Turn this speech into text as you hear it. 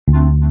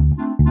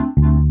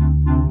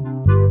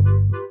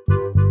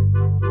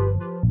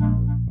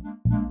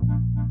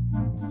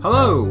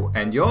Hello,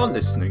 and you're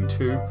listening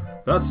to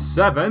The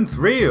Seventh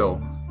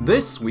Reel.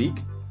 This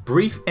week,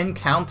 Brief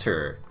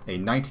Encounter, a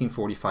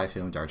 1945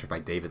 film directed by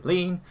David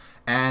Lean,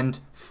 and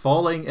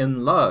Falling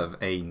in Love,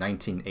 a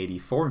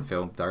 1984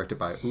 film directed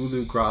by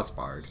Ulu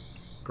Grosbard.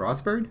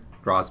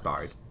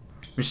 Grosbard.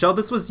 Michelle,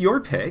 this was your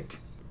pick.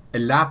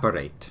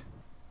 Elaborate.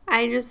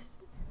 I just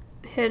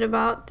heard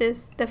about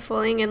the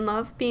Falling in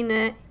Love being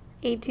a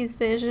 80s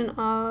version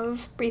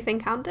of Brief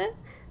Encounter.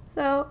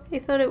 So I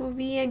thought it would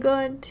be a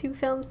good two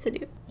films to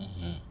do.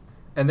 Mm-hmm.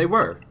 And they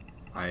were.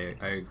 I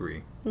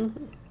agree.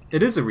 Mm-hmm.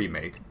 It is a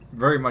remake,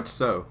 very much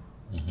so.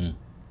 Mm-hmm.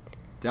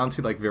 Down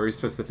to like very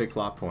specific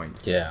plot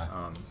points. Yeah.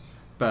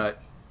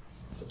 But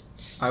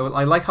I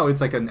like how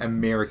it's like an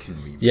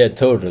American remake. Yeah,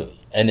 totally.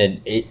 And an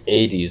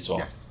 80s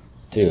one. Yes.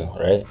 Too,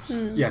 right?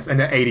 Mm. Yes, and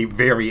an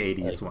very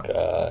 80s one.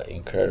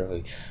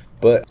 Incredibly.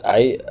 But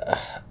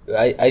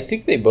I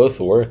think they both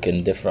work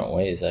in different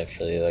ways,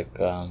 actually.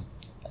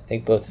 I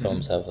think both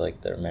films have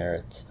like their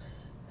merits,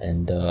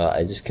 and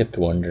I just kept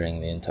wondering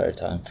the entire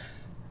time.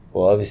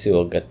 Well, obviously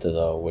we'll get to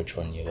the which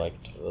one you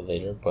liked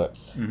later, but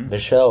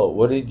Michelle,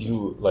 what did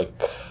you like?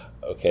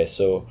 Okay,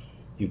 so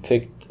you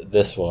picked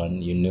this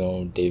one. You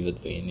know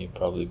David Lean. You've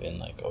probably been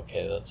like,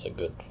 okay, that's a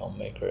good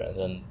filmmaker, and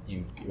then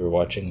you're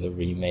watching the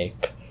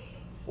remake.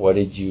 What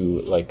did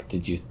you like?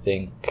 Did you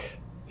think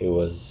it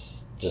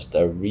was just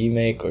a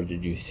remake, or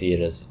did you see it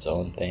as its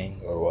own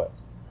thing, or what?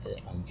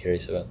 I'm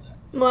curious about that.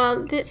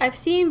 Well, I've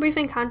seen Brief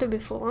Encounter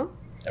before.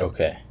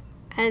 Okay.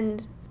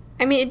 And,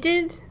 I mean,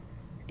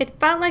 it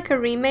felt like a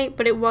remake,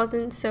 but it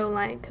wasn't so,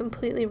 like,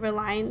 completely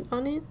reliant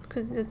on it,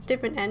 because of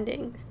different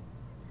endings.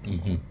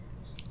 Mm-hmm.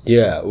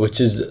 Yeah, which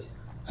is,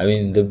 I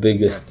mean, the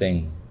biggest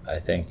thing, I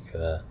think,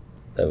 that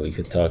we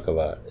could talk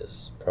about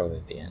is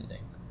probably the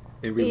ending.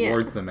 It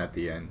rewards them at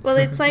the end. Well,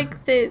 it's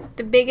like the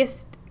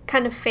biggest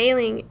kind of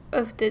failing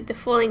of the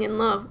Falling in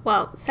Love.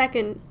 Well,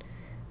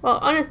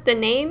 the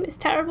name is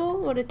terrible.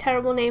 What a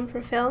terrible name for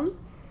a film.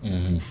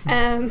 Mm-hmm.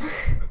 And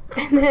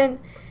then,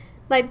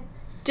 like,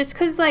 just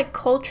because, like,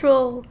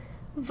 cultural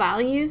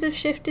values have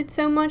shifted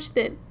so much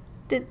that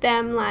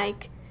them,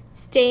 like,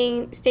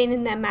 staying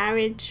in their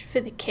marriage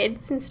for the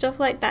kids and stuff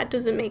like that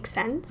doesn't make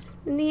sense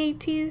in the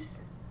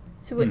 80s.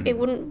 So it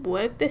wouldn't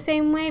work the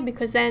same way,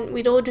 because then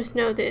we'd all just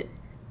know that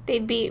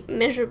they'd be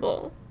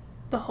miserable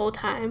the whole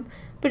time.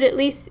 But at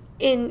least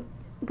in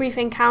Brief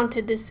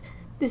Encounter, this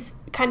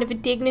kind of a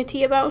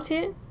dignity about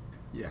it.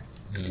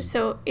 Yes.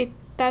 So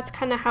that's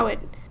kind of how it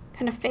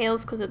kind of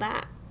fails because of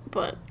that.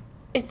 But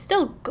it's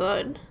still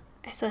good.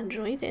 I still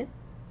enjoyed it.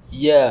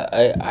 Yeah,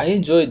 I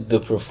enjoyed the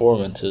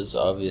performances,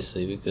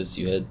 obviously, because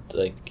you had,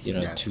 like,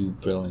 two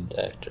brilliant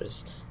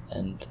actors.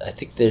 And I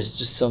think there's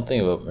just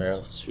something about Meryl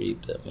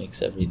Streep that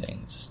makes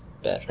everything just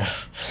better.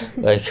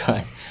 Like,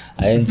 I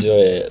enjoy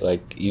it,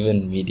 like,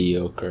 even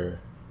mediocre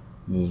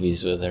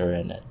movies with her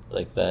in it.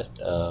 Like that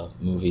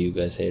movie you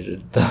guys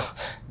hated,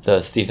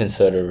 the Steven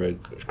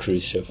Soderbergh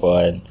cruise ship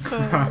one,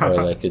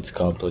 or like It's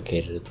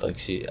Complicated. Like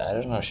I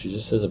don't know, she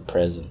just has a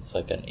presence,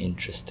 like an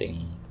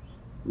interesting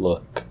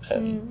look,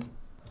 and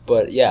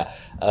but yeah,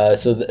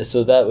 so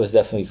that was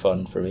definitely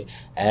fun for me,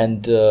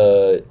 and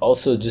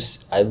also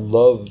just I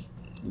love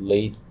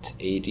late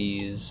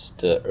 80s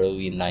to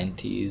early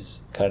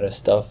 90s kind of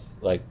stuff.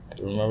 Like,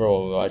 remember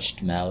when we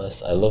watched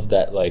Malice? I love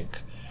that,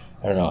 like,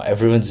 I don't know,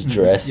 everyone's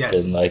dressed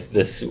in like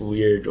this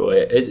weird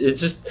way.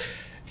 It's just,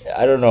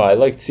 I don't know, I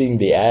liked seeing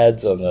the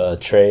ads on the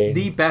train.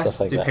 The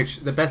best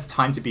depiction, the best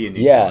time to be in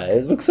New York. Yeah,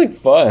 it looks like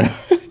fun.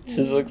 It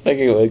just looks like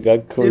it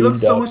got cleaned up. It looks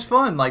so much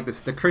fun, like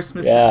the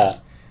Christmas. Yeah.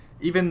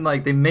 Even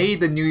like they made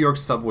the New York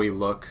subway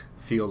look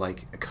feel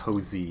like a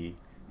cozy.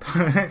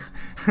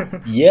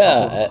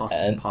 Yeah,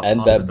 and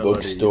that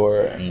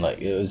bookstore, and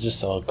like it was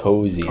just all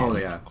cozy. Oh, and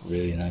yeah.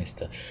 Really nice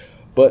to,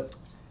 but.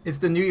 It's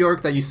the New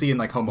York that you see in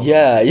like Home Alone.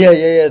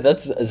 Yeah.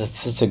 That's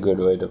such a good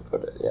way to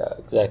put it. Yeah,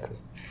 exactly.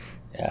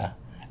 Yeah.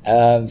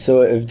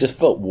 So it just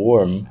felt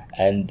warm,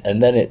 and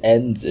then it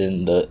ends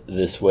in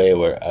this way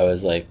where I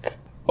was like,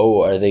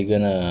 oh, are they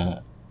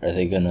gonna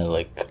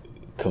like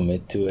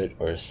commit to it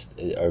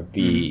or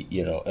be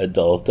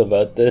adult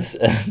about this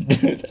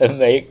and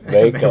make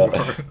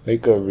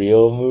a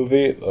real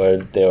movie, or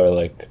they were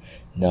like,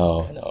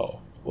 no,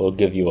 we'll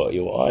give you what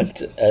you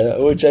want,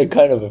 which I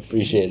kind of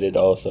appreciated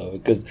also,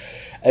 because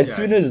as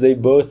soon as they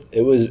both,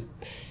 it was,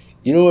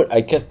 you know what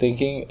I kept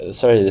thinking,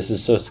 sorry, this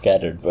is so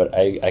scattered, but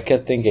I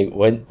kept thinking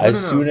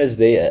soon as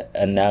they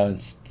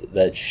announced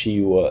that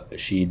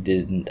she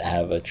didn't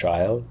have a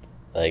child,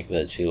 like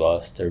that she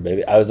lost her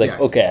baby, I was like,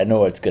 okay, I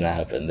know what's gonna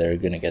happen, they're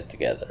gonna get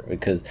together,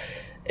 because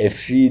if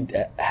she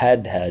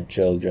had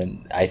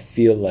children, I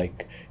feel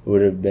like it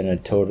would have been a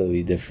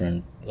totally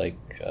different,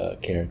 like,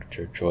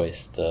 character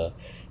choice to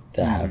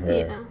have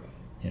her,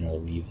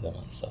 leave them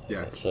and stuff.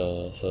 Yes.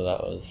 So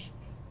that was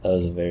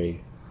a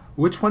very.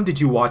 Which one did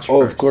you watch first?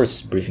 Oh, of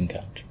course, Brief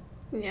Encounter.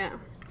 Yeah.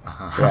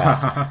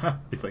 Yeah.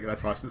 He's like,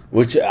 let's watch this.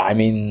 Which, I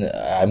mean,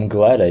 I'm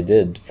glad I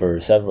did for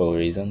several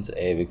reasons.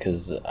 A,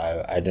 because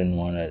I didn't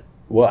want to.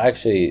 Well,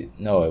 actually,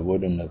 no, it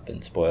wouldn't have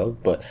been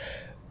spoiled, but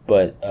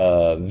but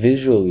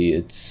visually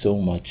it's so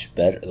much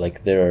better.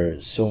 Like there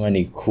are so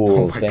many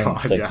cool my things.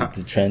 God, like yeah.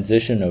 the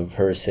transition of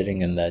her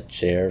sitting in that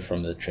chair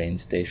from the train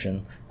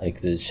station,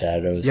 like the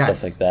shadows, Yes.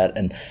 stuff like that,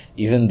 and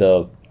even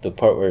the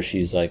part where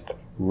she's like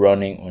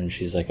running when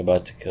she's like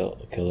about to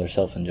kill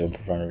herself and jump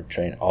in front of a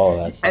train. All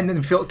that stuff. And then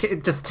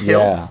it just tilts.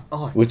 Yeah,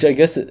 Oh, it's which I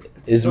guess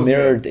is so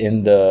mirrored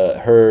in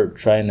her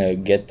trying to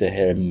get to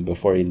him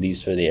before he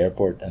leaves for the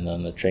airport, and then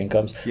the train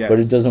comes. Yes. But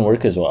it doesn't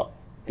work as well.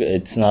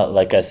 It's not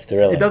like as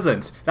thrilling. It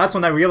doesn't. That's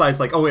when I realized,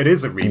 like, oh, it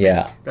is a remake.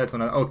 Yeah. That's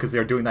when because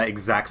they're doing that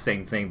exact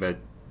same thing, but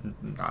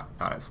not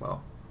as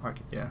well.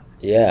 Yeah.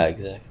 Yeah,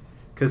 exactly.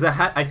 Because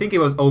I think it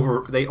was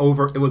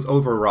it was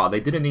overwrought. They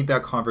didn't need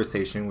that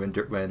conversation where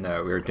De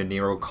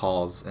Niro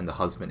calls and the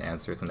husband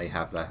answers, and they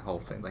have that whole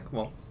thing. Like,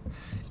 well,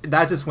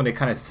 that's just when it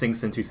kind of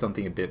sinks into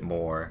something a bit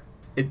more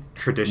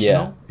traditional.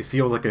 Yeah. It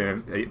feels like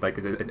an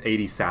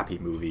 80s sappy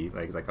movie.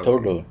 Like it's like, okay,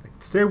 Totally.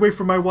 like, stay away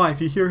from my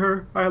wife. You hear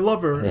her? I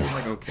love her. Yeah. I'm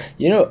like, okay.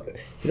 You know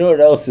what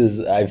else is?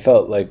 I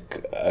felt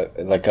like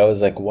I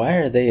was like, why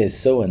are they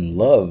so in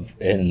love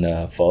in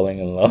Falling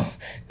in Love?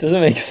 It doesn't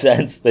make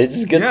sense. They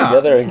just get Yeah.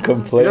 together and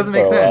complain It for doesn't a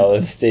make while sense.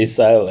 and stay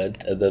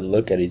silent and then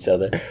look at each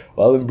other.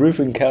 While in Brief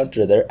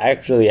Encounter, they're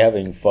actually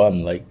having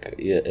fun. Like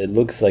it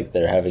looks like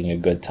they're having a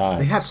good They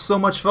time. have so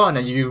much fun,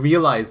 and you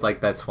realize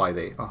like that's why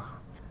they. Oh.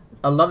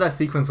 I love that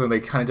sequence when they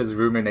kind of just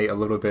ruminate a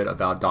little bit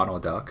about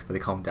Donald Duck, but they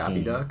call him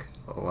Daffy Duck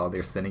while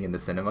they're sitting in the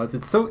cinemas.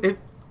 It's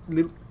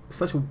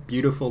such a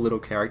beautiful little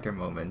character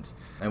moment,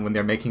 and when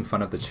they're making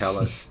fun of the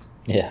cellist,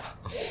 Yeah.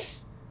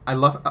 I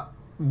love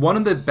one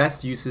of the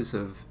best uses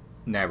of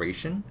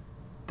narration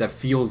that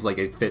feels like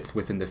it fits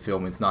within the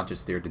film. It's not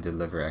just there to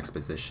deliver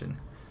exposition.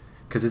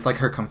 Because it's like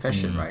her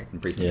confession, right? In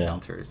Brief Yeah.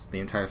 Encounters, the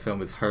entire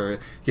film is her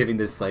giving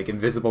this like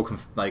invisible,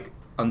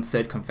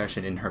 unsaid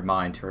confession in her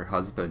mind to her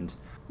husband.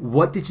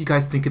 What did you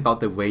guys think about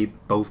the way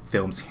both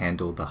films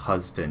handle the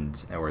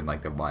husband or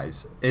like the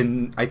wives?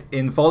 In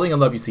Falling in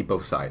Love, you see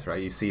both sides,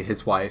 right? You see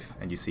his wife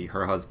and you see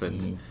her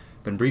husband.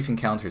 But in Brief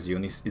Encounters,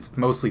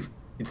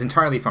 it's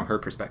entirely from her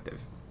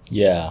perspective.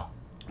 Yeah.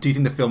 Do you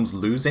think the films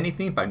lose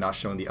anything by not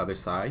showing the other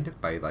side?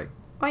 By like,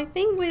 I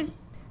think with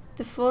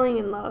the Falling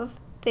in Love,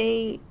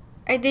 they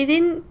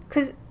didn't,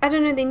 because I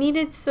don't know, they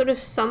needed sort of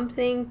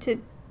something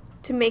to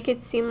make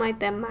it seem like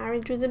their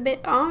marriage was a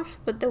bit off,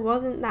 but there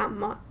wasn't that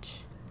much.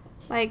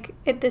 Like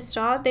at the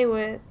start they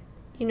were,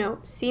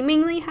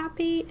 seemingly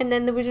happy, and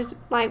then there was just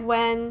like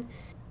when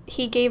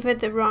he gave her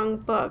the wrong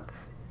book,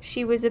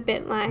 she was a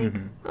bit like,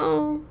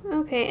 oh,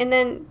 okay, and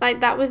then like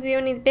that was the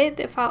only bit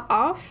that felt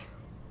off,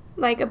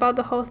 like about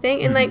the whole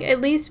thing. And like at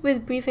least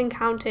with Brief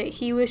Encounter,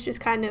 he was just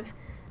kind of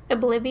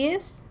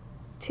oblivious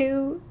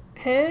to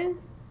her.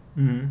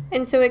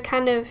 And so it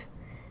kind of,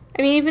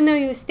 I mean, even though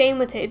he was staying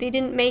with her, they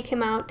didn't make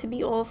him out to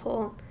be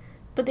awful,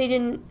 but they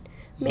didn't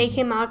make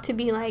him out to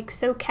be like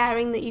so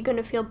caring that you're going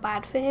to feel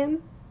bad for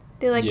him.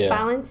 They like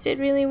balanced it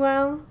really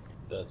well.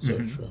 That's so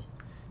true.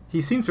 he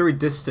seems very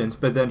distant,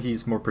 but then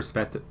he's more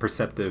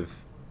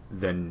perceptive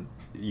than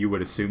you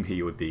would assume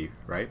he would be,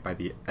 right? At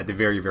the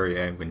very, very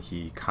end, when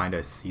he kind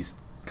of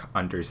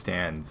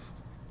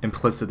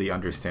implicitly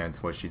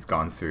understands what she's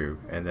gone through,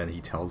 and then he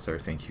tells her,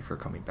 "Thank you for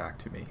coming back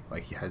to me."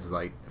 Like he has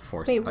like the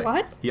force. Wait, like,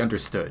 what? He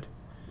understood.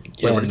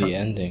 Yeah, Wait, in the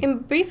ending. In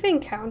Brief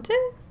Encounter?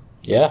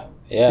 Yeah.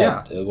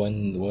 Yeah.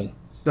 When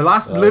The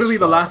last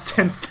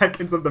 10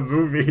 seconds of the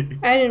movie.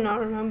 I do not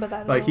remember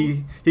that Like at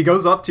all. he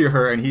goes up to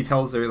her and he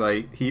tells her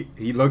like he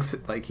looks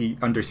like he he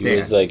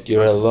understands. was like,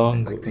 "You're a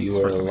long, Like, "Thanks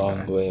you for were a coming long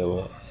back." way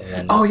away." And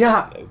then, Oh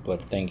yeah.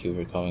 But thank you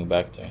for coming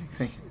back to me.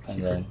 Thank you.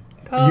 And then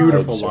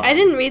Beautiful Oh, line. I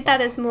didn't read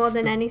that as more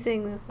than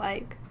anything with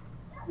like...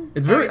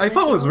 It's very. I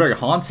thought it was original. very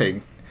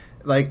haunting.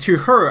 Like to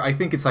her, I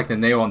think it's like the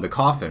nail on the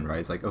coffin, right?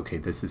 It's like, okay,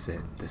 this is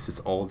it. This is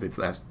all.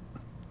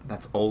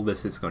 That's all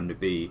this is going to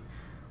be.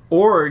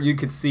 Or you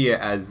could see it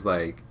as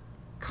like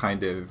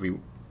kind of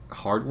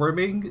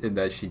heartwarming in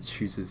that she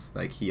chooses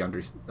like he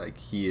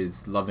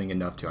is loving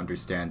enough to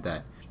understand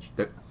that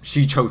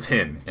she chose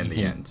him in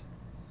the end,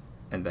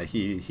 and that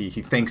he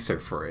thanks her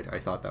for it. I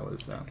thought that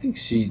was. I think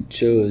she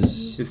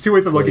chose There's two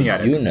ways of looking her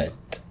at it. unit,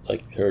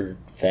 like her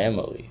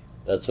family.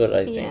 That's what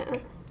I Yeah.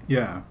 think.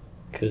 Yeah.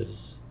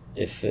 Because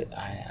if it,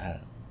 I don't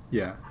know.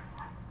 Yeah.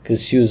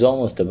 Because she was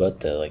almost about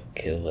to like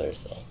kill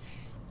herself.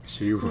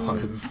 She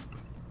was.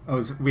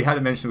 We had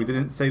to mention, we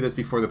didn't say this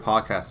before the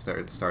podcast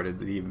started.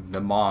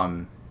 The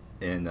mom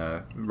in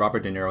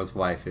Robert De Niro's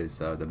wife is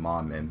the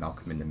mom in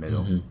Malcolm in the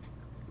Middle,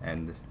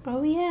 and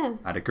Oh, yeah.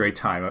 I had a great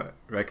time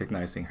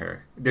recognizing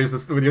her. There's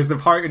the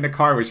part in the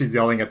car where she's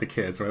yelling at the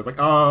kids, where I was like,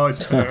 oh,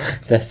 it's her.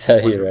 That's how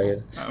you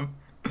reckon.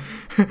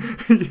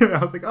 Yeah,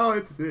 I was like, oh,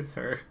 it's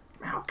her,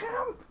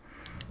 Malcolm.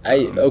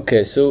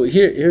 Okay, so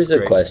here's a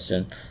great.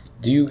 question.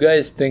 Do you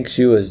guys think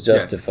she was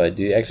justified?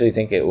 Do you actually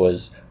think it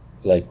was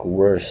like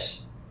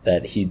worse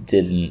that he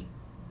didn't,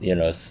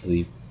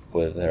 sleep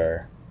with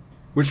her?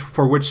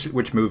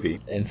 Which movie?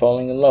 In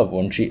Falling in Love,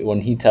 when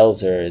he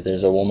tells her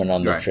there's a woman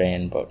on the Right.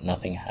 train, but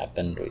nothing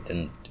happened. We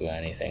didn't do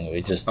anything.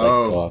 We just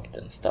talked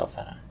and stuff.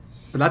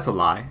 But that's a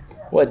lie.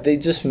 What, they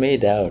just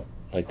made out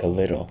like a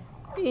little.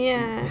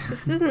 Yeah,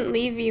 it doesn't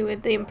leave you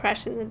with the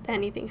impression that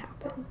anything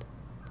happened.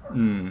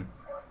 Mm.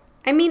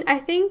 I mean, I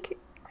think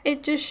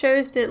it just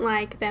shows that,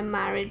 like, their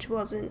marriage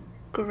wasn't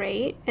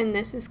great, and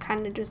this is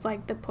kind of just,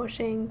 like, the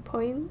pushing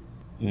point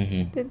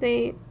that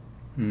they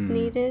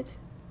needed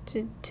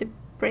to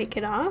break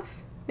it off,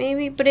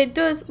 maybe. But it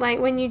does, like,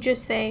 when you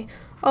just say,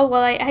 oh,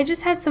 well, I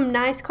just had some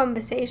nice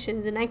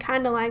conversations, and I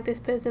kind of like this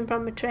person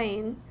from a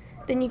train,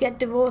 then you get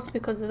divorced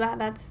because of that.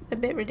 That's a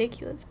bit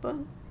ridiculous, but...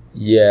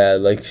 Yeah,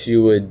 like she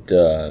would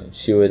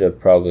have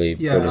probably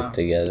put Yeah. it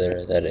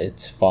together that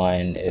it's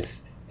fine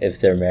if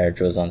their marriage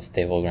was on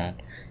stable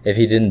ground. If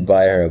he didn't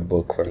buy her a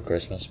book for a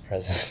Christmas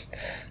present.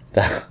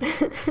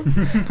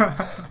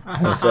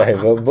 I'm sorry,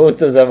 but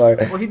both of them are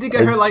Well, he did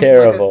get her like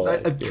terrible.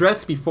 a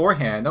dress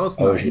beforehand. That was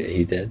Oh, nice.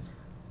 he did?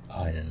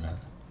 Oh, I didn't know.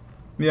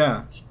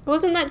 Yeah.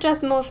 Wasn't that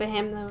just more for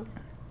him, though?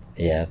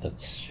 Yeah,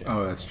 that's true.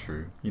 Oh, that's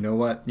true. You know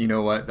what?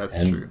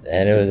 That's true.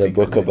 And it was a I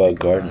book didn't about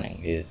think of that. gardening.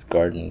 His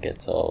garden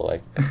gets all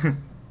like...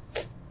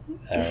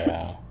 I don't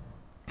know.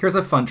 Here's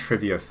a fun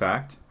trivia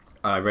fact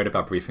I read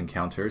about Brief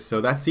Encounter. So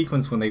that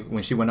sequence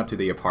when she went up to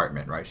the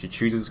apartment, right? She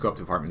chooses to go up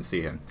to the apartment and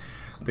see him.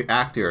 The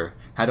actor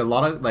had a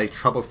lot of like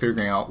trouble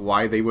figuring out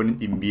why they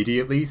wouldn't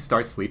immediately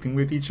start sleeping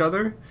with each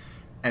other.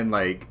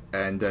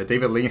 And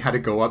David Lean had to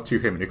go up to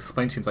him and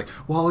explain to him, like,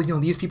 well, you know,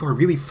 these people are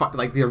really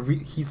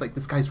he's like,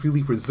 this guy's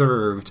really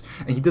reserved,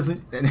 and he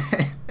doesn't,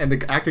 and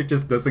the actor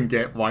just doesn't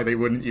get why they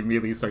wouldn't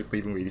immediately start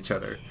sleeping with each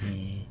other.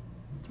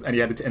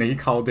 And he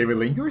called David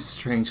Lean, "You're a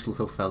strange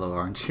little fellow,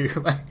 aren't you?"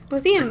 Like,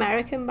 Was he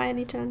American by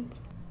any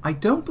chance? I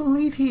don't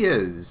believe he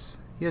is.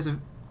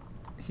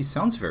 He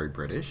sounds very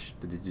British.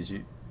 Did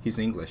you? He's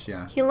English,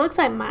 yeah. He looks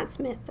like Matt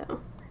Smith,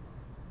 though.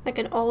 Like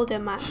an older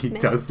Matt He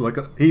Smith. does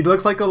he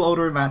looks like an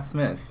older Matt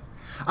Smith.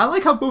 I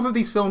like how both of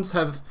these films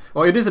have,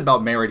 well, it is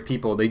about married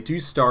people. They do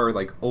star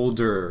like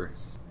older,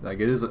 like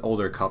it is an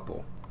older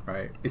couple,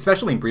 right?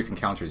 Especially in Brief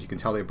Encounters, you can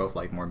tell they're both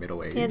like more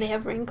middle aged. Yeah, they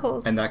have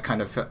wrinkles. And that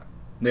kind of,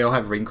 they all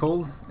have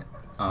wrinkles.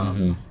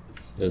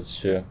 That's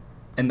true.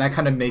 And that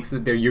kind of makes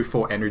their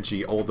youthful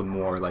energy all the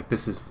more like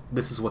this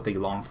is what they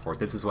long for.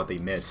 This is what they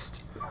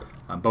missed.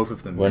 Both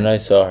of them. When I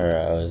missed. saw her,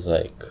 I was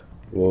like,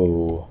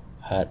 whoa,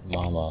 hot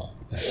mama.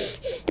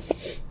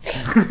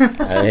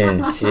 I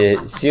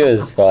mean, she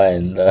was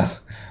fine though.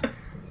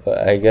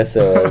 But I guess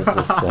it was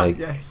just like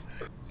yes.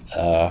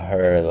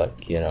 her,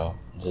 like, you know,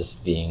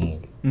 just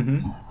being.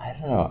 Mm-hmm. I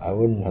don't know. I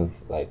wouldn't have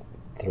like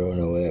thrown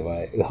away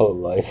my whole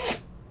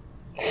life.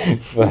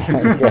 But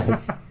I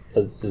guess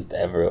that's just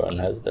everyone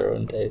has their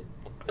own taste.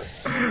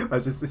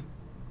 That's just.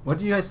 What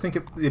do you guys think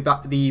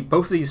about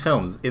both of these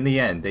films? In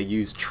the end, they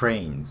use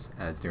trains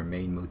as their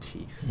main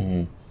motif.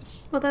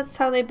 Well, that's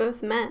how they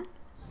both met.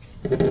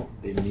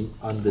 They meet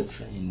on the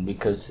train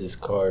because his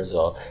car is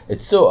all...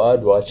 It's so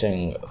odd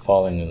watching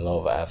Falling in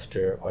Love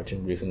after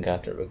watching Brief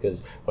Encounter,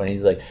 because when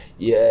he's like,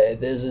 yeah,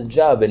 there's a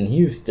job in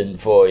Houston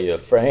for you,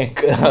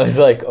 Frank. I was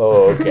like,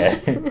 oh,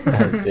 okay.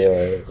 I see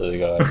where this is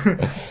going.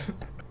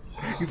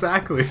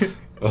 Exactly.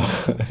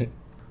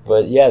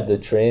 But yeah, the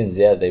trains,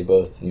 yeah, they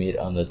both meet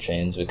on the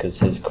trains because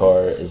his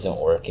car isn't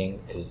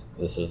working, because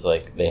this is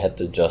like, they had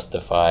to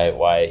justify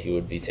why he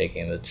would be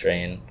taking the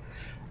train.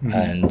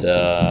 And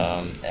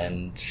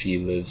she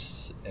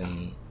lives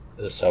in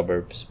the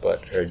suburbs,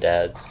 but her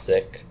dad's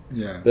sick.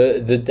 Yeah.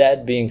 The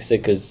dad being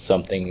sick is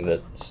something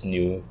that's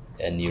new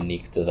and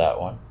unique to that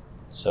one.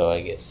 So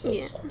I guess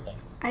that's something.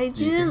 I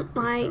didn't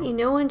like, you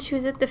know, when she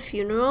was at the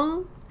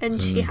funeral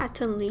and she had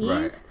to leave.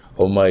 Right.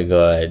 Oh my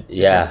god.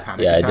 Yeah.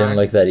 Panic Yeah, I didn't attack?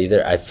 like that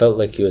either. I felt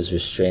like he was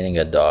restraining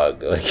a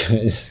dog. Like,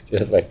 it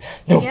was like,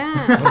 no,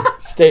 Yeah.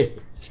 stay.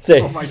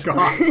 Oh my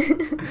god.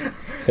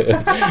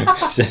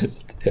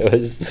 It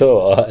was so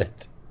odd.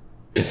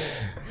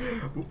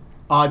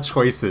 Odd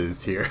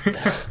choices here.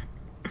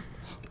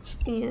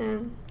 Yeah.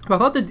 I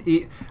thought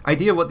the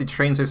idea of what the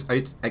trains are...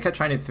 I kept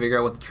trying to figure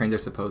out what the trains are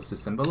supposed to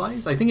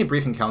symbolize. I think in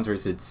Brief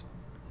Encounters it's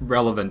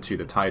relevant to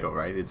the title,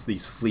 right? It's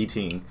these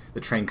fleeting...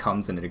 The train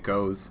comes and it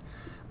goes.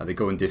 They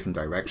go in different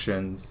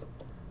directions.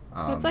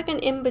 It's like an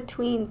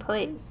in-between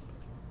place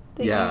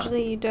that Yeah.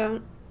 usually you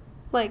don't,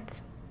 like,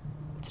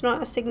 it's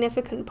not a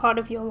significant part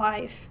of your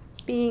life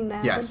being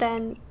there, Yes. but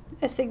then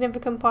a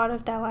significant part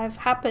of their life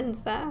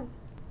happens there.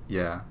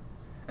 Yeah.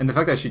 And the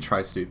fact that she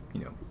tries to,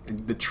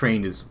 the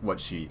train is what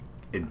she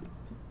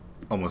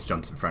almost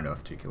jumps in front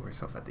of to kill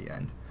herself at the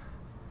end.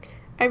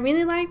 I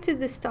really liked at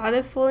the start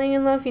of Falling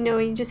in Love,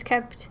 they just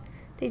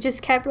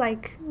kept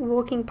like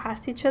walking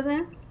past each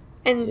other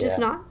and just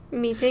Yeah. not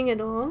meeting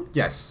at all.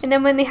 Yes. And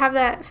then when they have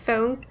that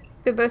phone,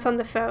 they're both on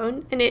the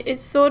phone, and it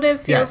sort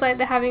of Yes. feels like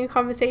they're having a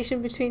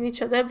conversation between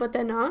each other, but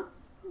they're not.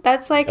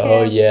 That's like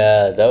Oh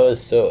yeah, that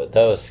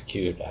was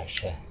cute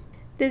actually.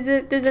 There's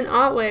an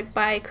artwork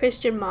by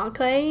Christian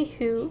Marclay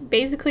who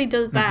basically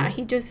does that.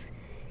 He just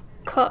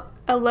cut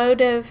a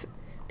load of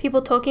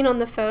people talking on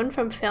the phone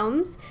from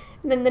films,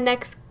 and then the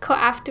next cut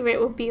after it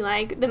will be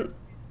like an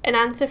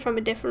answer from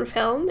a different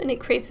film, and it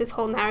creates this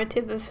whole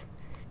narrative of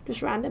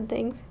just random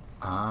things.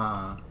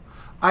 Ah.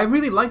 I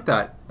really liked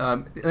that,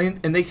 and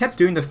they kept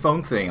doing the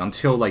phone thing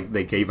until like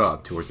they gave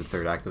up towards the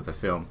third act of the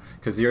film.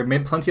 Because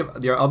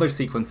there are other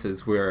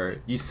sequences where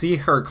you see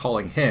her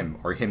calling him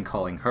or him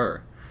calling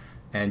her,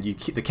 and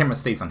the camera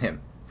stays on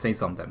him,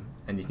 stays on them,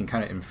 and you can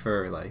kind of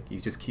infer like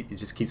it just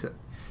keeps it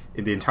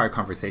in the entire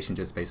conversation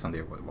just based on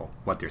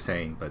what they're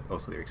saying, but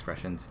also their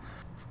expressions.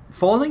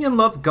 Falling in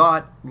Love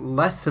got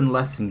less and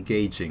less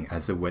engaging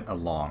as it went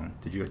along.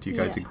 Do you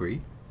guys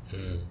agree?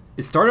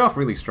 It started off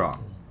really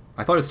strong.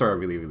 I thought it started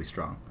really, really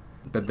strong.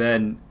 But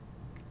then,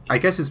 I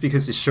guess it's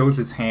because it shows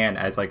its hand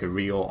as like a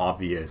real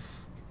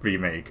obvious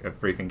remake of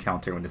Brief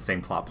Encounter when the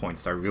same plot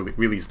points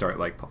really start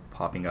like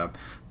popping up.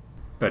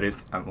 But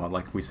it's,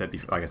 like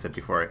I said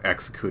before,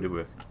 executed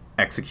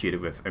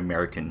with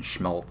American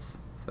schmaltz.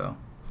 So.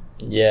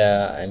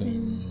 Yeah, I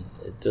mean,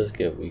 it does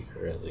get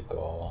weaker as it goes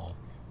along.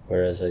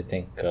 Whereas I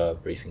think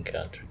Brief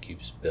Encounter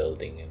keeps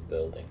building and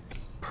building.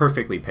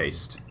 Perfectly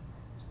paced.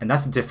 And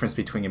that's the difference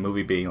between a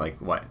movie being like,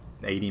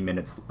 80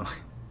 minutes?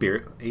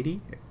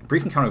 80?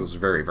 Brief Encounter was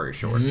very, very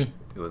short. It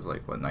was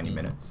like, 90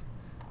 minutes?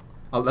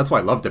 Oh, that's what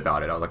I loved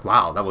about it. I was like,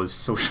 wow, that was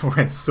so short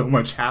and so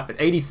much happened.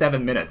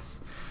 87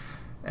 minutes.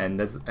 And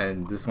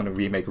this one, a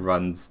remake,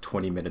 runs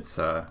 20 minutes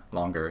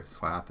longer.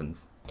 That's what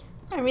happens.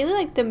 I really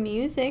like the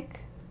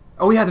music.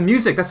 Oh yeah, the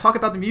music. Let's talk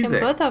about the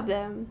music. And both of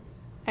them.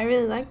 I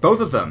really like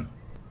both of them.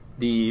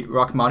 The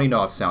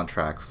Rachmaninoff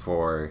soundtrack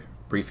for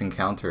Brief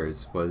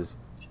Encounters was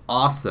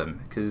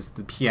awesome because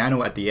the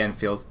piano at the end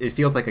feels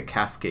like a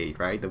cascade,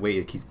 right? The way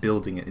it keeps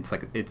building it, it's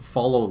like it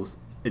follows.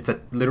 It's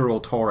a literal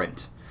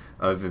torrent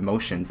of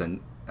emotions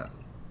and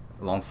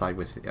alongside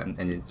with and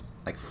it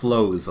like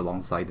flows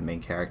alongside the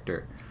main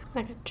character.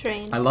 Like a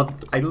train. I love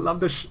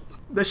the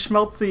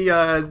schmaltzy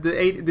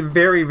the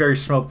very, very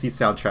schmaltzy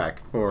soundtrack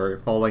for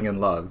Falling in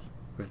Love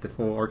with the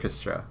full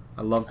orchestra.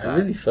 I love that. I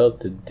really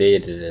felt it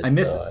dated it. I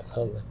miss though. I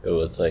felt like it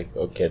was like,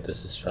 okay,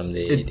 this is from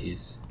the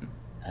 80s,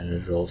 and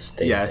it will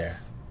stay there.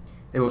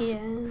 It was.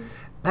 Yeah.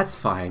 That's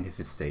fine if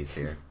it stays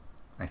here,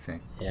 I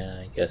think.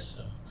 Yeah, I guess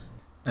so.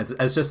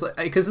 As just like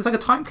because it's like a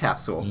time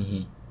capsule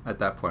at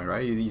that point,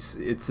 right?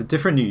 It's a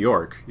different New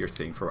York you're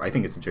seeing for. I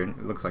think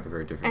it looks like a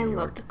very different. New York.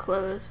 I love the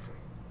clothes.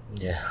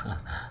 Yeah.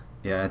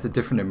 Yeah, it's a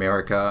different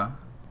America.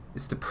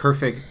 It's the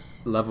perfect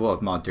level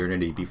of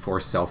modernity before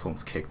cell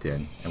phones kicked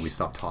in and we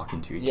stopped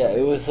talking to each other. Yeah,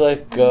 it was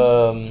like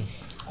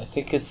I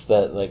think it's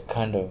that like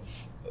kind of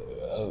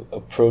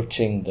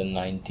approaching the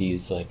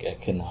 90s like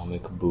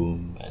economic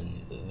boom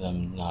and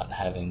them not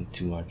having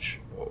too much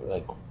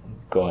like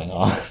going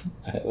on.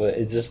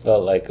 It just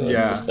felt like it was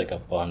just like a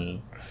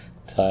fun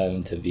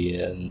time to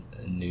be in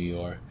New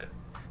York.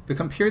 But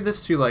compare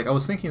this to like I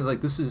was thinking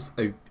like this is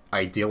a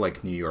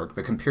idyllic New York,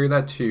 but compare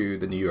that to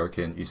the New York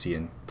you see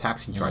in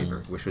Taxi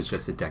Driver, which was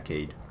just a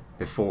decade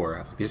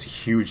before. There's a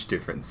huge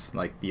difference,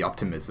 like the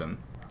optimism.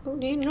 Well,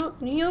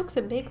 New York's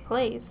a big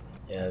place.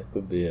 Yeah, it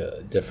could be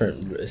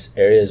different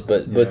areas,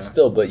 but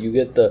you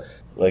get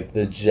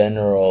the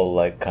general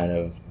like kind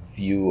of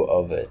view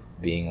of it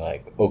being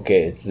like,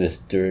 okay, it's this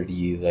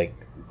dirty like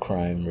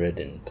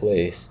crime-ridden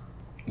place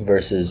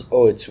versus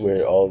it's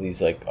where all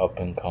these like up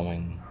and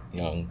coming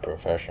young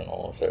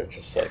professionals are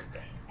just like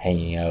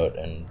hanging out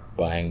and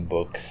buying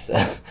books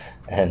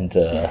and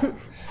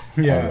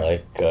and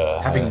like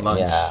having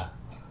lunch.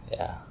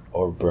 Yeah,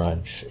 or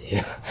brunch.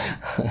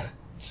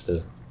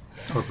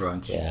 Or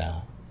brunch.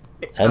 Yeah.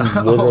 And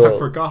I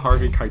forgot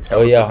Harvey Keitel.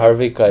 Oh yeah,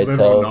 Harvey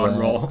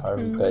Keitel.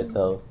 Harvey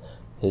Keitel's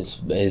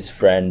his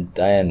friend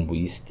Diane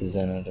Wiest is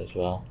in it as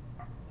well.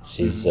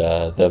 She's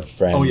the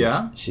friend. Oh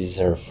yeah. She's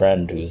her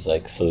friend who's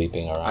like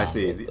sleeping around. I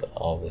see. With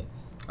all the.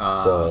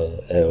 So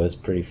it was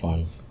pretty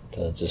fun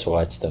to just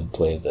watch them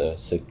play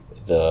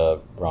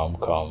the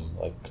rom-com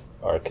like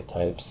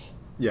archetypes.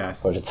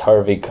 Yes. But it's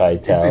Harvey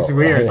Keitel. It's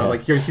weird. Yeah.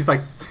 Like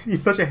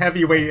he's such a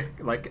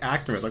heavyweight like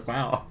actor. Like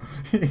wow,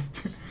 he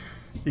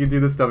can do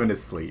this stuff in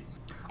his sleep.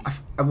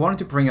 I wanted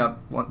to bring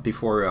up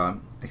before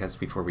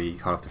we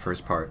cut off the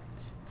first part,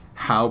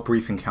 how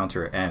Brief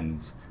Encounter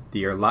ends.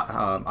 I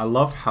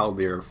love how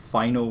their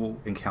final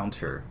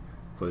encounter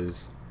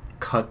was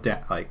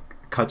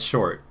cut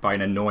short by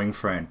an annoying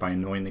friend, by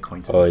an annoying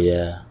acquaintance. Oh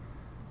yeah.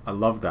 I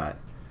love that.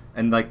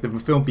 And like the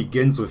film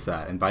begins with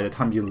that, and by the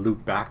time you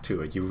loop back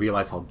to it, you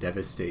realize how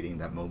devastating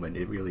that moment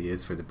it really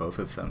is for the both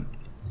of them.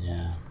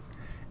 Yeah.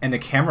 And the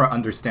camera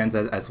understands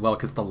that as well,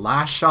 because the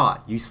last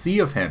shot you see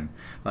of him,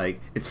 like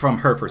it's from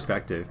her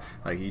perspective,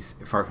 like he's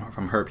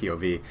from her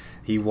POV.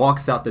 He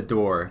walks out the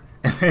door,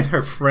 and then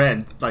her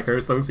friend, like her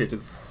associate,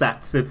 just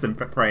sits in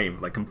frame,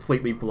 like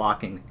completely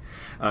blocking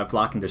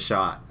the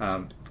shot.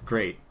 It's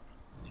great.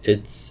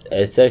 It's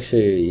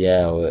actually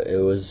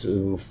it was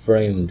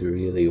framed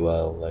really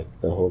well. Like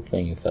the whole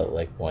thing felt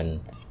like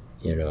one,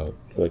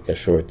 like a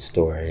short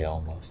story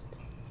almost.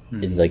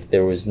 And like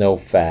there was no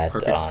fat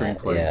perfect on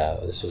screenplay. It. Yeah,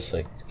 it was just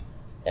like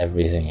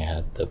everything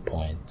had the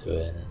point to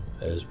it, and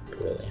it was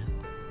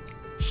brilliant.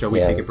 Shall we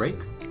take a break?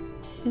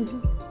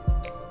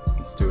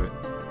 Let's do it.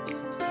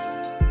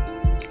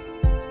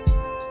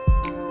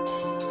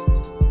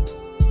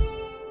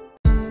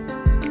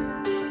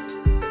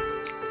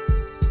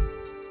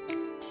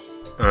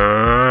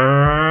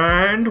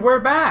 we're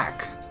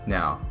back!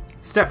 Now,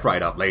 step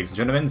right up, ladies and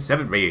gentlemen,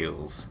 7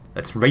 reels.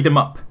 Let's rate them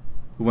up.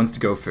 Who wants to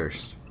go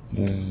first?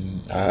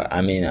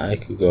 I mean, I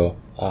could go.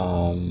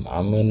 I'm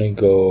gonna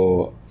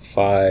go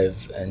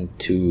 5 and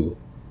 2.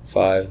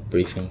 5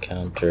 Brief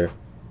Encounter,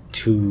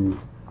 2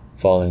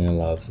 Falling in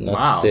Love. Not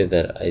Wow. to say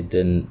that I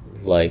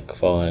didn't like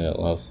Falling in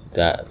Love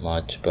that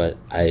much, but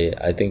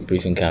I think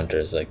Brief Encounter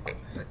is like,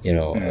 you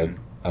know,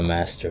 a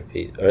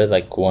masterpiece, or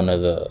like one of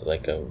the,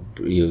 like a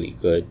really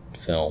good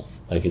film.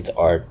 Like it's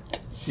art.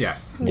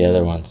 Yes. The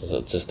other one's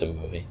just a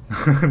movie.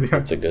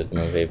 It's a good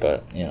movie,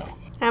 but you know.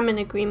 I'm in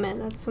agreement.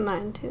 That's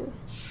mine too.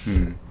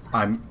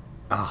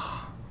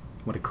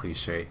 What a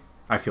cliche.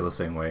 I feel the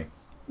same way.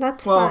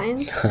 That's Well-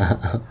 fine.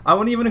 I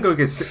wouldn't even go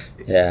get...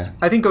 Yeah,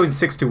 I think going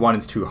 6-1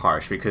 is too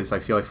harsh because I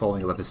feel like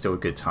Falling in Love is still a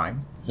good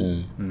time. I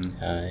agree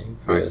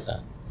Alright. with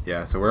that.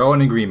 Yeah, so we're all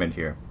in agreement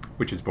here,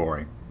 which is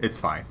boring. It's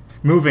fine.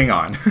 Moving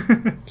on.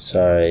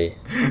 Sorry,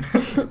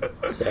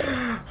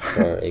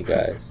 sorry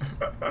guys.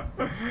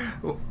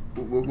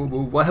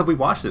 What have we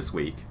watched this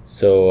week?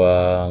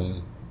 So,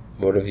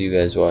 what have you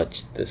guys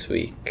watched this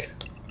week?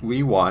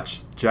 We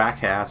watched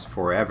Jackass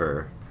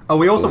Forever. Oh,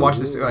 we also watched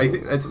this. I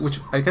think that's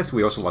I guess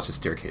we also watched The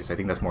Staircase. I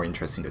think that's more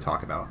interesting to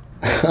talk about.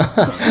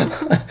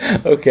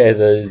 Okay,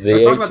 the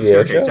Let's talk about The HBO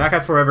Staircase. show?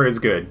 Jackass Forever is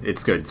good.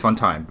 It's good. It's a fun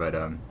time, but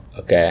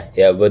Okay,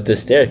 yeah, but the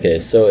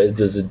staircase. So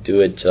does it do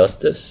it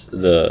justice?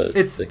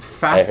 It's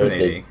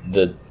fascinating. I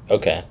heard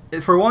okay.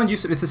 For one,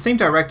 it's the same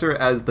director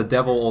as The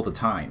Devil All the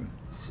Time.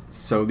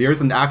 So there's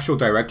an actual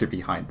director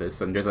behind this,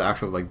 and there's an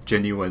actual like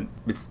genuine.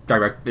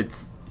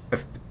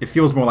 It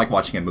feels more like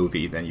watching a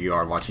movie than you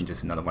are watching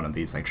just another one of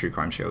these like true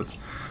crime shows.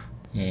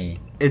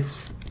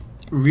 It's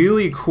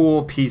really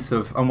cool piece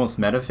of almost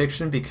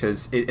metafiction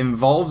because it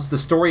involves the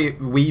story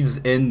weaves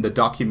in the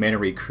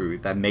documentary crew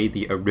that made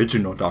the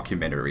original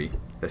documentary,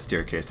 The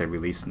Staircase, that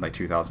released in like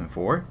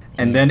 2004,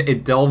 and then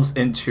it delves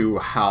into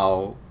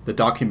how the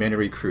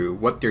documentary crew,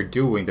 what they're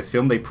doing, the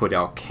film they put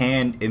out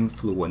can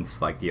influence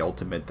like the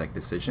ultimate like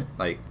decision,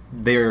 like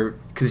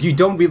because you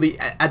don't really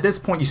at this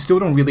point you still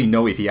don't really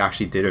know if he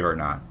actually did it or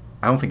not.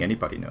 I don't think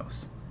anybody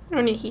knows.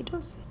 Only he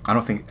does. I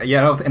don't think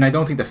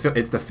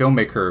it's the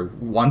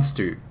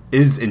filmmaker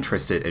is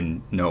interested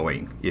in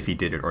knowing if he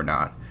did it or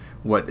not.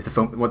 What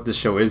the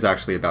show is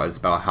actually about is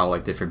about how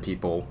like different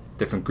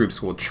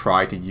groups will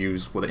try to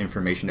use what the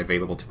information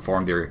available to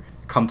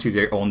come to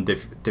their own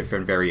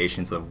different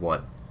variations of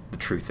what the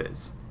truth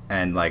is,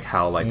 and like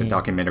how like the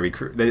documentary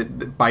crew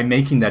by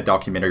making that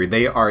documentary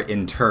they are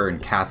in turn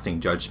casting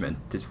judgment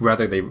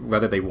whether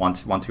they want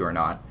to or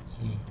not.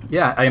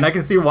 Yeah, and I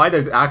can see why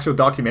the actual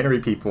documentary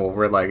people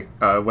were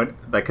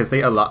because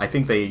I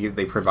think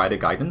they provided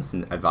guidance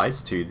and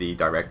advice to the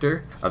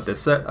director of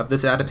this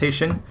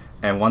adaptation,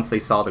 and once they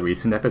saw the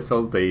recent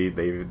episodes,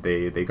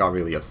 they got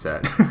really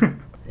upset.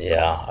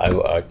 Yeah,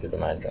 I could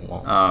imagine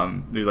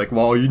that. They're like,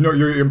 well,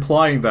 you're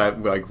implying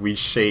that like we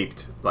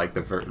shaped like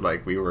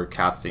we were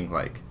casting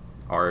like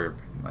our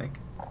like.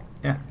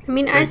 Yeah. I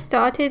mean, it's I great.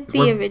 started the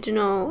We're-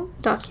 original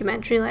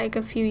documentary like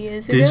a few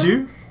years ago. Did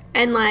you?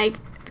 And like,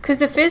 because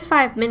the first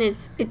 5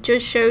 minutes, it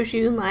just shows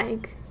you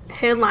like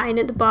her lying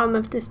at the bottom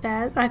of the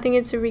stairs. I think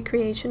it's a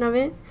recreation of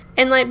it.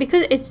 And like,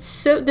 because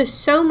there's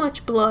so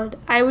much blood,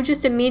 I was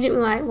just immediately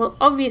like, well,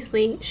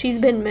 obviously she's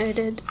been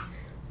murdered.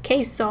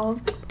 Case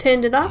solved.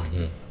 Turned it off.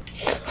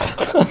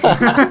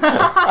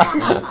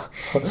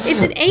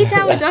 It's an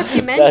 8-hour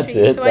documentary, That's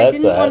it, so I that's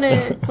didn't want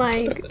that. to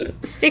like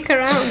stick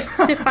around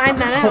to find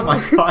that Oh my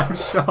out. god, I'm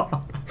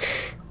shocked.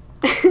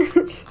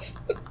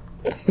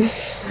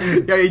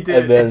 Yeah, he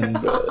did. And then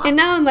And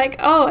now I'm like,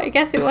 oh, I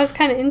guess it was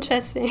kind of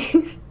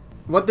interesting.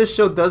 What this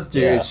show does do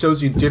Yeah. is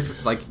shows you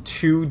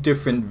two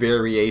different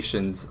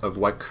variations of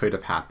what could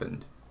have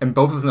happened, and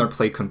both of them are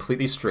played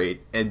completely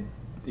straight, and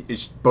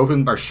both of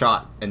them are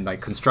shot and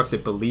like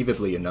constructed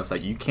believably enough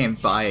that you can't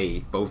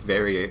buy both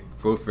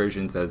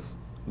versions as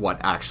what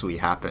actually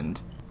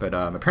happened. But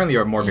apparently,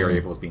 there are more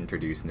variables being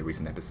introduced in the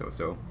recent episode,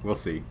 so we'll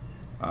see.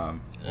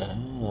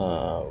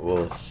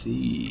 we'll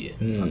see.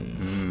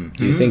 Do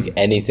you think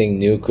anything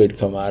new could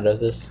come out of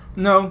this?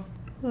 No,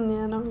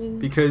 Yeah, not really.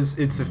 because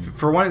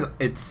for one,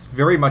 it's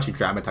very much a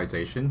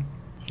dramatization.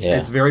 Yeah.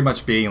 It's very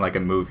much being like a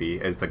movie.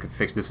 It's like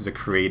this is a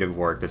creative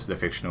work. This is a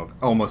fictional,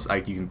 almost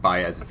like you can buy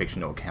it as a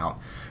fictional account.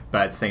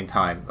 But at the same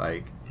time,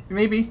 like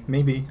maybe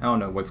I don't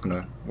know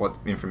what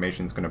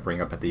information is gonna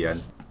bring up at the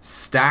end.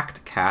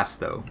 Stacked cast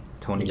though.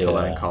 Tony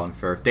Collette and Yeah. Colin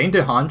Firth. Dane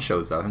DeHaan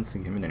shows up. I haven't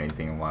seen him in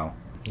anything in a while.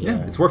 Yeah,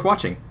 Yeah. it's worth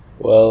watching.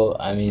 Well,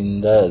 I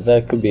mean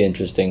that could be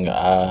interesting. You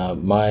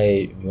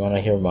want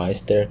to hear my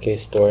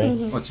staircase story?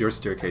 What's your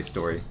staircase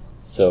story?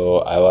 So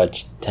I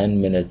watched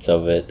 10 minutes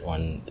of it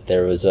when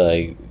there was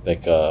a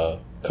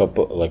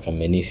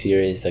mini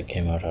series that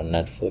came out on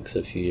Netflix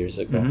a few years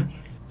ago,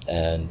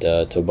 and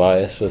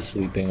Tobias was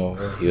sleeping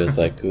over. He was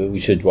like, "We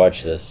should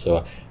watch this."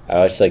 So I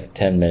watched like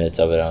 10 minutes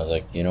of it. And I was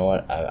like, you know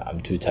what?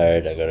 I'm too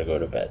tired. I gotta go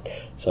to bed.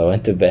 So I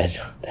went to bed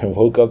and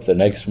woke up the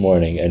next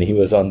morning, and he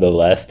was on the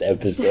last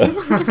episode.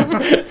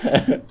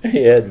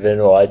 He had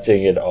been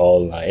watching it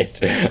all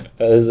night. I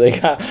was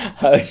like,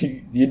 how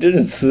you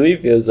didn't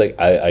sleep? He was like,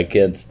 I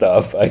can't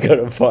stop. I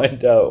gotta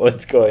find out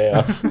what's going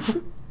on.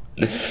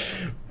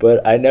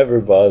 But I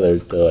never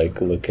bothered to like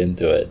look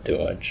into it too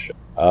much.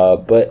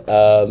 But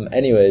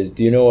anyways,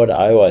 do you know what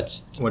I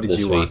watched? What did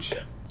this you week? watch?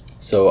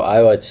 So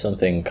I watched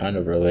something kind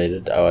of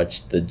related. I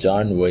watched the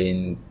John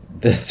Wayne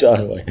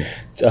Gacy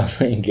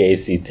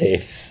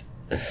tapes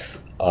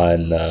on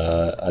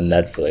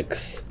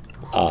Netflix.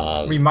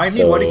 Remind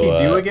me, what did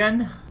he do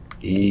again?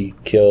 He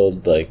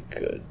killed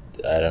like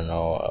I don't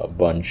know, a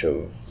bunch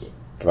of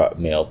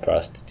male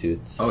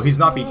prostitutes. Oh, he's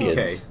not BTK.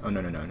 Kids. Oh,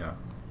 no.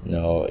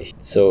 No,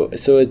 so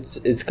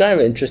it's kind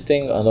of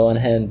interesting. On the one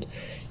hand,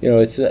 you know,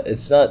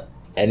 it's not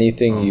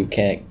anything you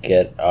can't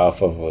get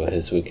off of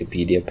his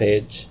Wikipedia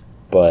page,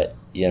 but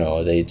you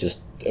know, they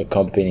just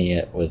accompany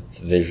it with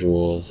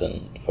visuals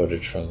and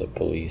footage from the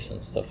police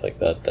and stuff like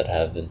that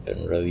haven't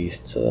been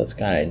released. So that's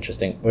kind of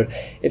interesting. But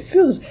it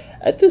feels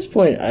at this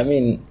point, I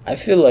mean, I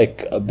feel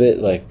like a bit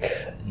like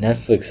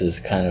Netflix is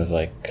kind of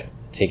like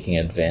taking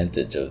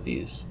advantage of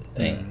these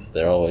things.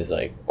 They're always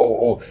like,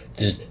 oh,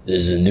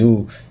 there's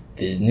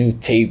new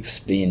tapes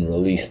being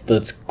released.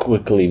 Let's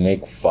quickly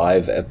make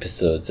 5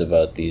 episodes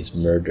about these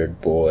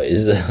murdered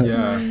boys.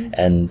 Yeah.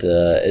 And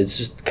it's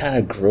just kind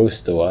of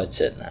gross to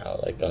watch it now.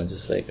 Like, I'm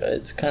just like,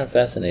 it's kind of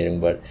fascinating,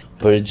 but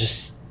it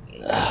just,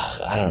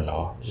 I don't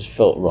know, it just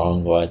felt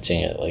wrong watching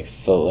it. Like,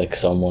 felt like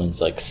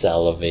someone's like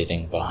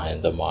salivating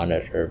behind the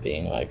monitor,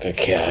 being like, I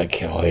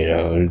can't wait,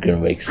 I'm gonna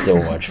make so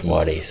much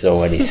money,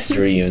 so many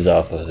streams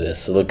off of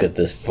this. Look at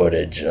this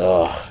footage.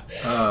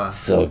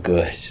 So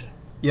good.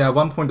 Yeah, at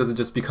one point does it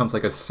just becomes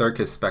like a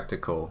circus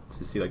spectacle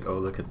to see like, oh,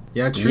 look at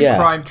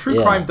crime.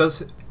 Crime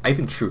does. I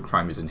think true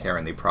crime is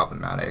inherently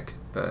problematic,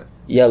 but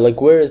yeah,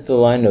 like where is the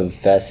line of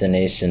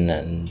fascination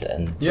and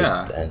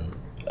just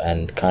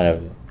and kind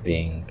of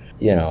being,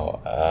 you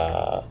know,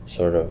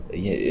 sort of,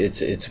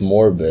 it's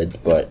morbid,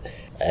 but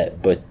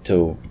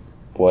to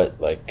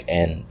what like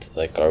end?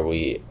 Like, are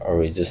we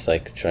just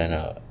like trying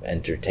to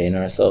entertain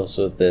ourselves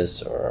with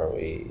this, or are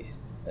we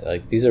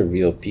like, these are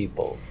real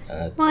people?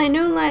 Well, I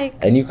know, like...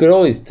 And you could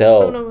always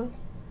tell... Oh, no.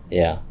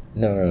 Yeah.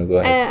 No, go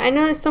ahead. I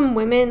know some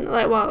women,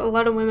 like, well, a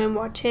lot of women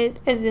watch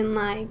it, as in,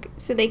 like,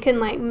 so they can,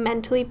 like,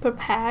 mentally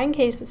prepare in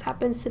case this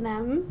happens to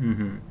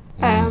them.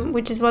 Mm-hmm.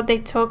 Which is what they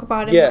talk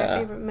about in My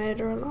Favorite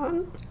Murder a lot.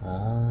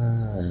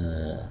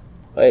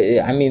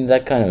 I mean,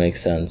 that kind of makes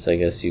sense. I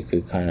guess you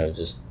could kind of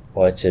just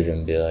watch it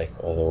and be like,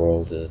 oh, the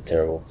world is a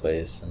terrible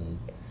place, and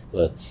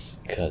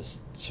let's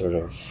sort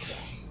of,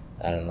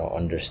 I don't know,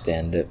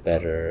 understand it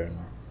better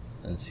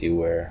and see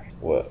what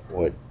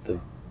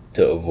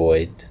to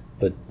avoid.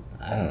 But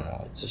I don't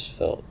know, it just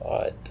felt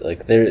odd.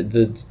 Like, the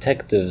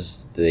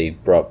detectives they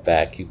brought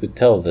back, you could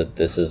tell that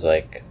this is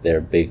like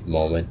their big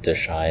moment to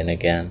shine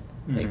again.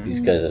 Like, these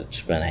guys have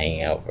just been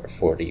hanging out for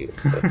 40 or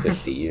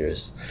 50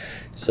 years.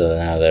 So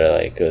now they're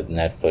like,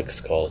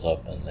 Netflix calls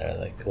up and they're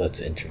like, let's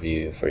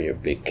interview you for your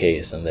big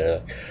case. And they're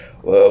like,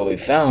 well, we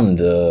found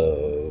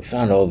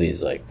all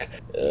these, like,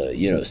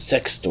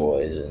 sex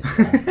toys in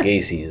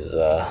Gacy's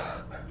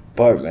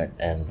apartment.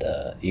 And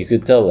you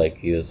could tell, like,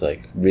 he was,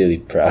 like, really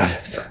proud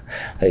of,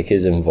 like,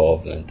 his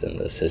involvement in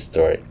this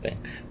historic thing.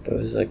 But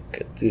it was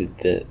like,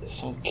 dude,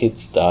 some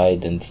kids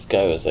died and this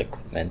guy was,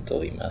 like,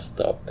 mentally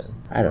messed up. And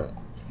I don't know.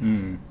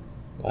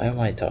 Why am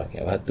I talking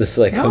about this?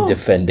 Like, I'm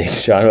defending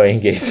John Wayne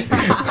Gacy.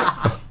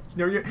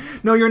 No,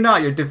 you're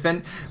not. You're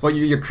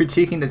you're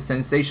critiquing the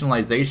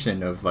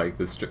sensationalization of like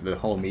the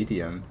whole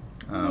medium.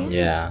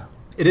 Yeah.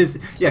 It is,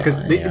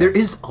 because there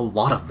is a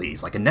lot of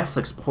these. Like,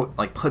 Netflix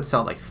puts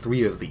out like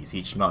 3 of these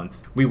each month.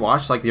 We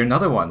watched like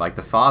another one, like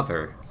The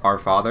Father, Our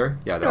Father.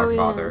 Yeah, Our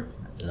Father.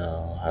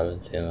 No, I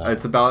haven't seen that.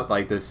 It's about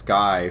like this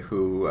guy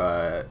who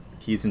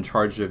he's in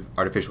charge of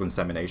artificial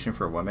insemination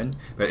for women,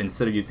 but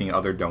instead of using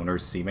other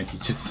donors' semen, he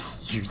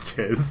just used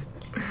his.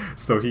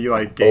 So he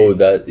like gave... Oh,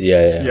 that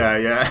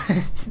yeah.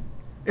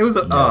 It was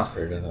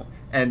heard of that.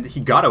 And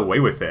he got away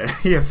with it.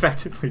 He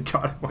effectively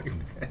got away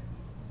with it.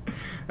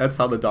 That's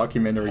how the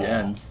documentary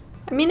ends.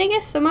 I mean, I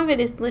guess some of it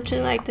is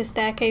literally like the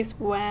staircase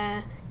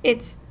where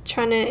it's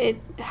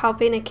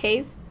helping a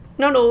case.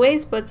 Not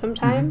always, but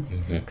sometimes.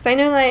 Because I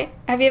know, like,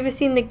 have you ever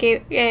seen the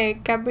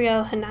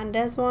Gabriel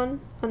Hernandez one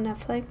on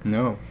Netflix?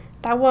 No.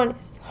 That one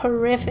is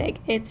horrific.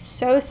 It's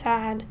so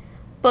sad.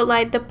 But,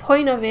 like, the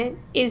point of it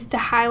is to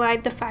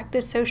highlight the fact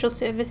that social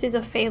services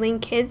are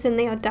failing kids and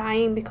they are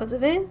dying because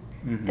of it.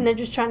 And they're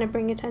just trying to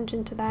bring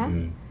attention to that.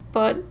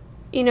 But,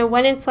 you know,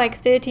 when it's, like,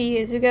 30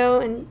 years ago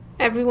and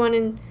everyone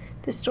in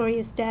the story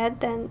is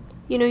dead, then,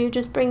 you know, you're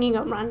just bringing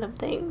up random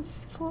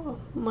things for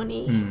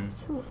money.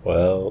 So.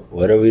 Well,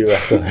 what are we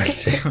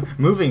recommending?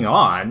 Moving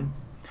on.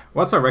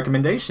 What's our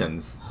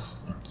recommendations?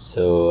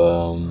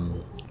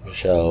 So,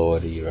 Michelle,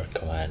 what do you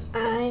recommend?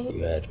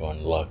 You had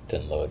one locked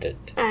and loaded.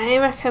 I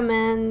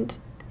recommend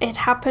It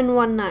Happened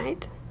One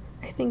Night.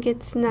 I think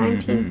it's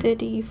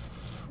 1934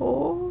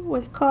 4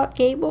 with Clark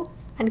Gable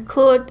and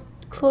Claudette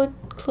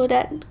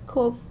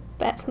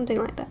Corbett, something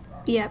like that.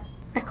 Yeah,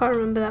 I can't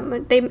remember that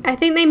much. I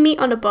think they meet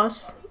on a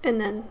bus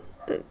and then,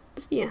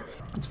 yeah.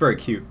 It's very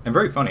cute and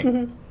very funny.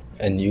 Mm-hmm.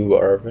 And you,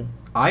 Arvin?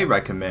 I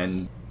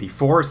recommend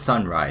Before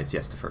Sunrise.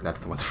 Yes,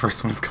 that's what the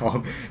first one is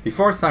called.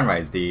 Before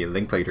Sunrise, the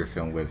Linklater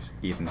film with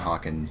Ethan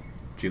Hawke and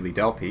Julie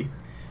Delpy.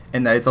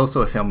 And it's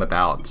also a film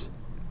about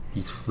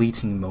these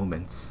fleeting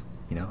moments,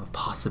 of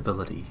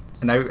possibility.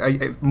 And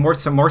I more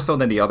so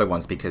than the other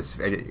ones, because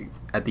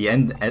at the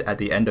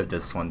end of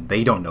this one,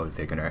 they don't know if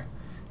they're gonna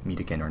meet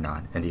again or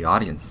not, and the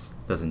audience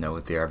doesn't know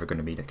if they're ever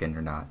gonna meet again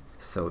or not.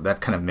 So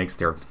that kind of makes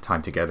their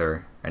time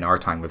together and our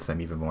time with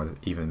them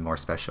even more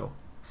special.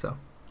 So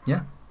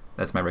yeah,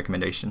 that's my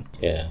recommendation.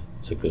 Yeah,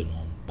 it's a good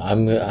one.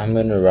 I'm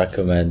gonna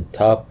recommend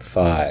Top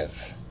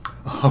 5.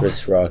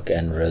 Chris Rock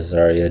and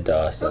Rosario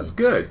Dawson. That's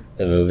good.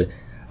 The movie.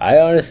 I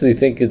honestly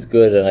think it's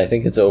good, and I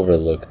think it's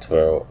overlooked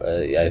for.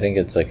 I think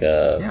it's like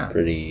a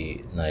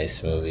pretty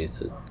nice movie.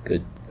 It's a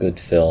good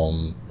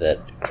film that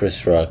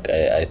Chris Rock,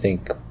 I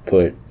think,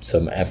 put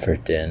some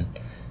effort in,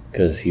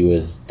 because he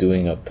was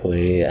doing a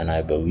play, and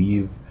I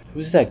believe,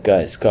 who's that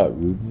guy? Scott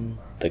Rudin,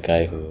 the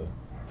guy who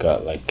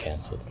got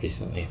canceled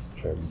recently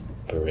for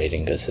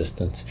berating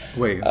assistants.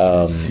 Wait.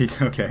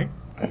 Okay.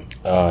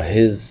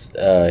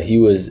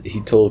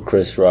 He told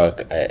Chris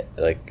Rock,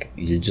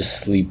 you're just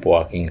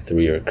sleepwalking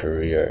through your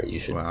career. You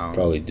should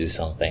probably do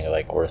something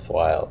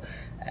worthwhile.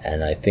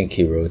 And I think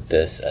he wrote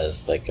this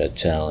as a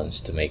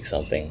challenge to make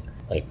something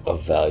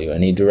of value,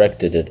 and he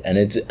directed it. And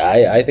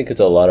I think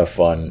it's a lot of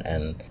fun,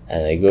 and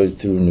they go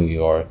through New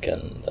York,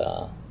 and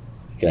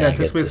it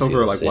takes place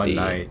over one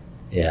night.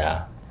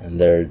 Yeah. And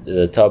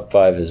the top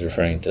 5 is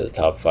referring to the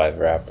top 5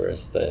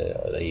 rappers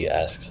that he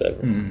asks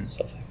and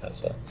stuff like that.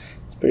 So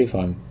pretty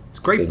fun. It's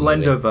a great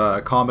blend of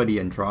comedy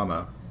and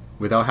drama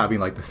without having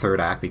the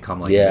third act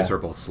become a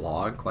miserable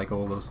slog,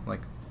 all those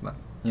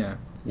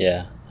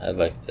Yeah, I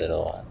liked it a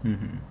lot.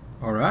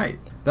 All right,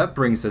 that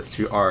brings us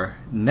to our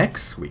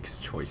next week's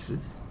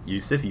choices.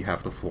 Yusuf, you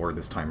have the floor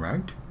this time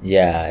round.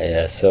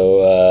 Yeah.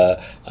 So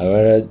I'm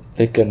gonna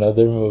pick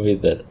another movie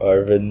that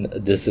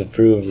Arvin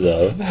disapproves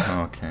of.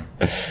 Okay.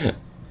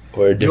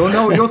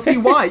 You'll see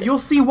why. You'll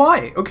see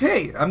why.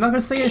 Okay, I'm not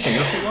gonna say anything.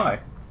 You'll see why.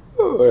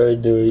 We're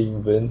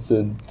doing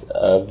Vincent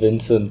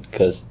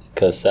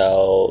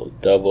Cassel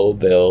Double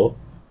Bill,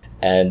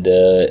 and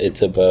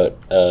it's about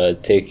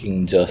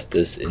taking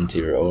justice into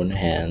your own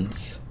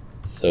hands.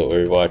 So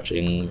we're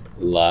watching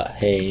La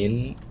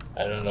Haine.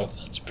 I don't know if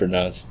that's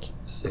pronounced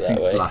that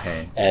way. La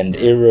Haine. And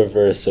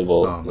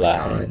Irreversible. Oh my La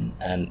Haine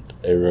and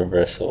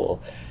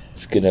Irreversible.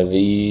 It's gonna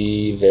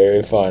be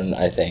very fun,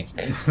 I think.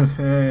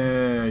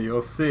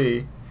 You'll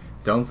see.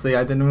 Don't say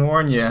I didn't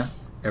warn you.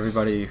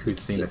 Everybody who's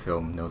seen the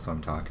film knows what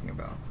I'm talking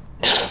about.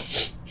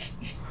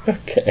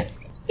 Okay.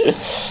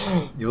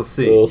 You'll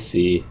see. We'll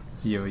see.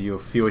 You'll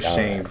feel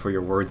ashamed for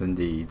your words and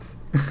deeds.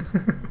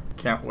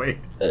 Can't wait.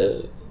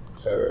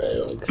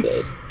 Alright, I'm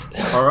excited.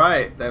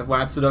 Alright, that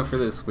wraps it up for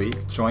this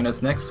week. Join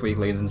us next week,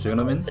 ladies and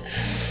gentlemen.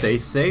 Stay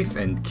safe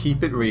and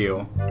keep it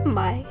real.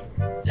 Bye.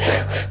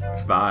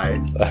 Bye.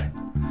 Bye.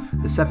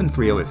 The Seventh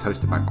Reel is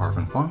hosted by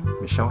Arvin Huang,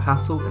 Michelle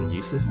Hassel, and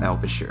Yusuf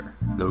Al-Bashir.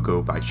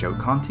 Logo by Joe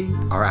Conti.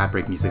 Our ad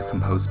break music is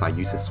composed by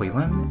Yusuf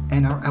Suilam,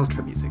 and our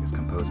outro music is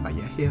composed by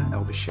Yahya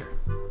Al-Bashir.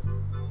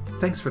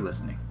 Thanks for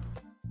listening.